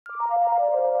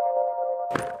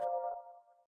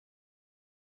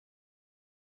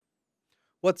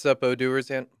What's up, Odooers,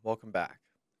 and welcome back.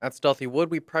 At Stealthy Wood,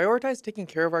 we prioritize taking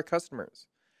care of our customers.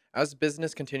 As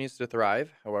business continues to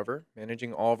thrive, however,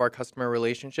 managing all of our customer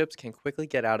relationships can quickly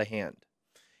get out of hand.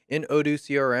 In Odoo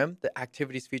CRM, the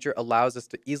Activities feature allows us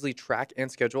to easily track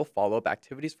and schedule follow-up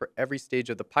activities for every stage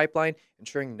of the pipeline,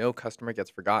 ensuring no customer gets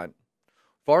forgotten.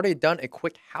 We've already done a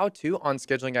quick how-to on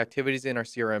scheduling activities in our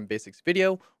CRM Basics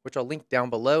video, which I'll link down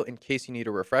below in case you need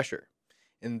a refresher.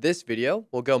 In this video,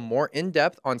 we'll go more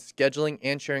in-depth on scheduling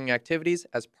and sharing activities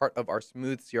as part of our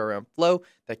smooth CRM flow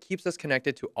that keeps us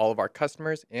connected to all of our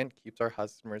customers and keeps our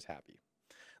customers happy.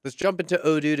 Let's jump into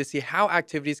Odoo to see how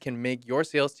activities can make your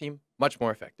sales team much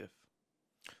more effective.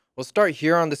 We'll start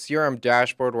here on the CRM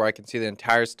dashboard where I can see the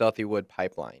entire Stealthy Wood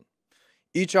pipeline.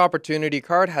 Each opportunity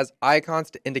card has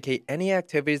icons to indicate any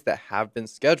activities that have been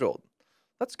scheduled.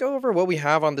 Let's go over what we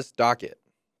have on this docket.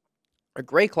 A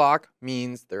gray clock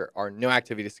means there are no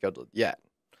activities scheduled yet.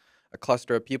 A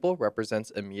cluster of people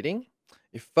represents a meeting.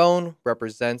 A phone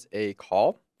represents a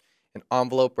call. An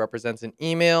envelope represents an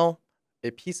email.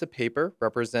 A piece of paper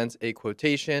represents a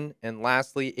quotation. And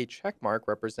lastly, a check mark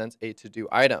represents a to-do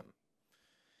item.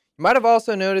 You might have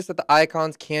also noticed that the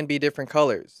icons can be different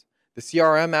colors. The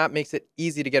CRM app makes it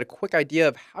easy to get a quick idea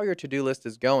of how your to-do list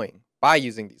is going by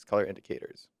using these color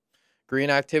indicators. Green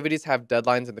activities have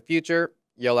deadlines in the future.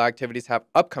 Yellow activities have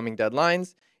upcoming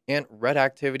deadlines, and red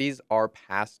activities are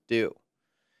past due.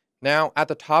 Now, at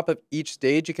the top of each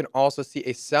stage, you can also see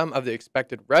a sum of the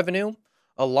expected revenue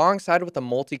alongside with a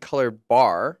multicolored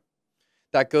bar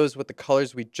that goes with the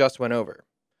colors we just went over.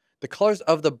 The colors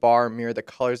of the bar mirror the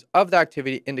colors of the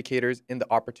activity indicators in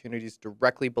the opportunities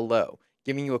directly below,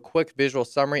 giving you a quick visual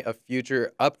summary of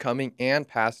future, upcoming, and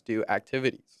past due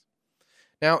activities.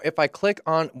 Now, if I click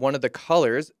on one of the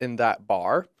colors in that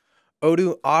bar,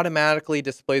 Odoo automatically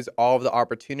displays all of the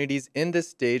opportunities in this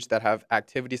stage that have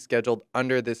activities scheduled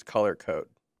under this color code.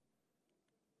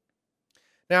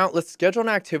 Now, let's schedule an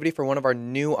activity for one of our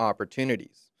new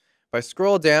opportunities. If I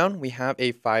scroll down, we have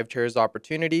a 5 chairs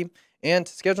opportunity, and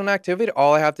to schedule an activity,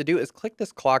 all I have to do is click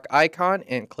this clock icon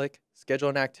and click Schedule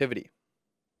an Activity.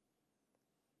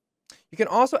 You can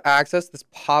also access this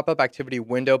pop-up activity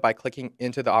window by clicking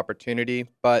into the opportunity,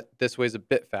 but this way is a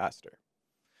bit faster.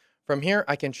 From here,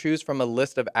 I can choose from a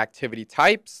list of activity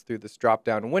types through this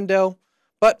drop-down window,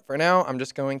 but for now, I'm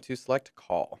just going to select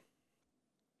Call.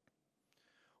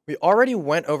 We already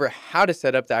went over how to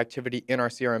set up the activity in our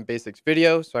CRM Basics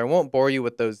video, so I won't bore you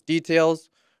with those details.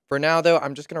 For now, though,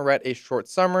 I'm just going to write a short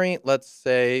summary. Let's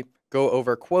say, go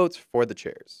over quotes for the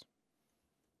chairs.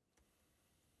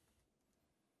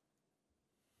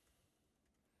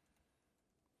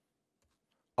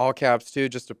 All caps too,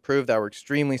 just to prove that we're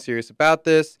extremely serious about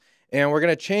this. And we're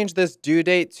going to change this due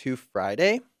date to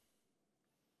Friday.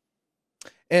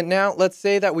 And now let's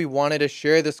say that we wanted to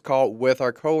share this call with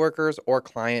our coworkers or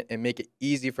client and make it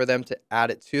easy for them to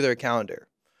add it to their calendar.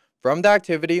 From the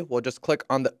activity, we'll just click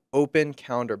on the Open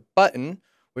Calendar button,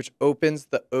 which opens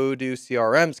the Odoo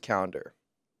CRM's calendar.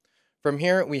 From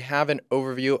here, we have an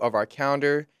overview of our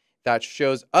calendar that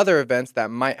shows other events that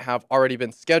might have already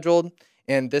been scheduled,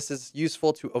 and this is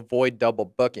useful to avoid double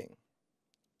booking.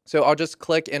 So I'll just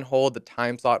click and hold the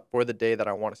time slot for the day that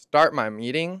I want to start my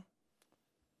meeting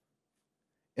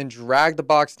and drag the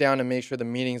box down to make sure the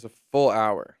meeting is a full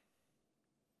hour.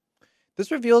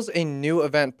 This reveals a new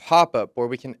event pop-up where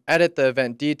we can edit the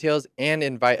event details and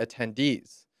invite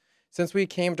attendees. Since we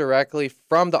came directly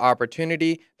from the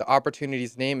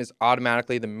opportunity's name is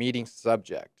automatically the meeting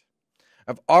subject.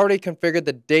 I've already configured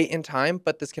the date and time,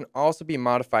 but this can also be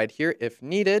modified here if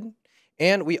needed.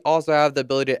 And we also have the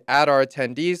ability to add our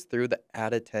attendees through the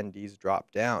Add Attendees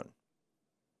drop-down.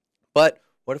 But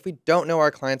what if we don't know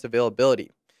our client's availability?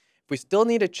 If we still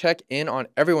need to check in on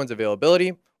everyone's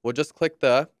availability, we'll just click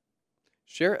the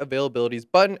Share Availabilities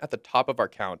button at the top of our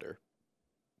calendar.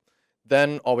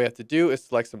 Then all we have to do is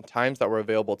select some times that we're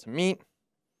available to meet.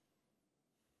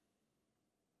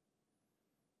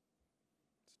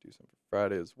 Let's do some for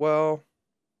Friday as well.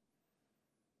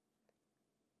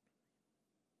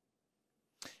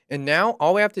 And now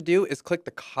all we have to do is click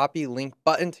the Copy Link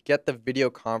button to get the video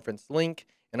conference link,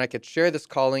 and I could share this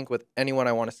call link with anyone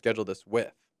I want to schedule this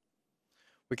with.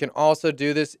 We can also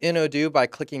do this in Odoo by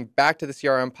clicking back to the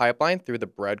CRM pipeline through the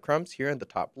breadcrumbs here in the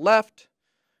top left,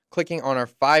 clicking on our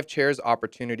 5 chairs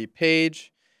opportunity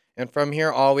page, and from here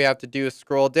all we have to do is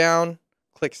scroll down,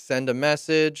 click Send a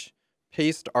Message,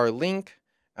 paste our link,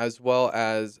 as well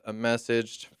as a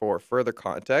message for further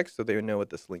context so they know what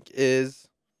this link is.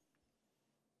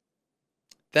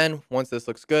 Then, once this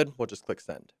looks good, we'll just click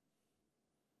Send.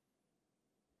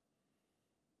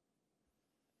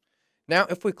 Now,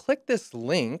 if we click this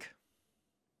link,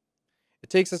 it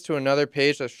takes us to another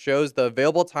page that shows the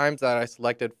available times that I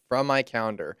selected from my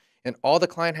calendar. And all the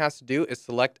client has to do is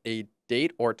select a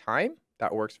date or time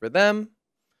that works for them.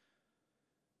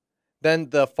 Then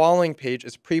the following page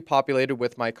is pre-populated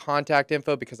with my contact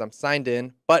info because I'm signed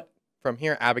in. But from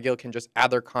here, Abigail can just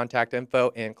add their contact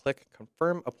info and click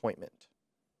Confirm Appointment.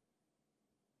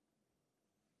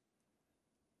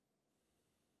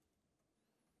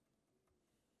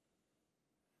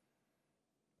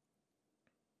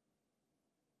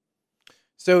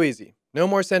 So easy. No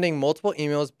more sending multiple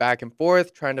emails back and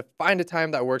forth trying to find a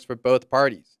time that works for both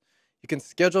parties. You can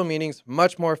schedule meetings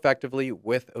much more effectively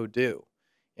with Odoo.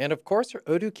 And of course, your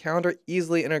Odoo calendar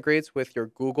easily integrates with your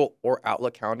Google or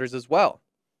Outlook calendars as well.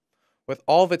 With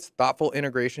all of its thoughtful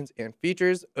integrations and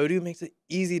features, Odoo makes it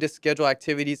easy to schedule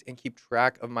activities and keep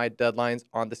track of my deadlines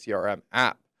on the CRM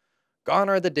app. Gone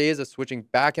are the days of switching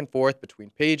back and forth between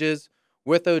pages.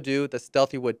 With Odoo, the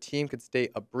Stealthywood team can stay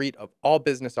abreast of all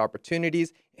business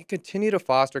opportunities and continue to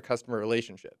foster customer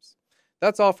relationships.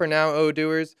 That's all for now,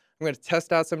 Odooers. I'm going to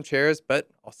test out some chairs, but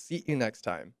I'll see you next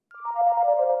time.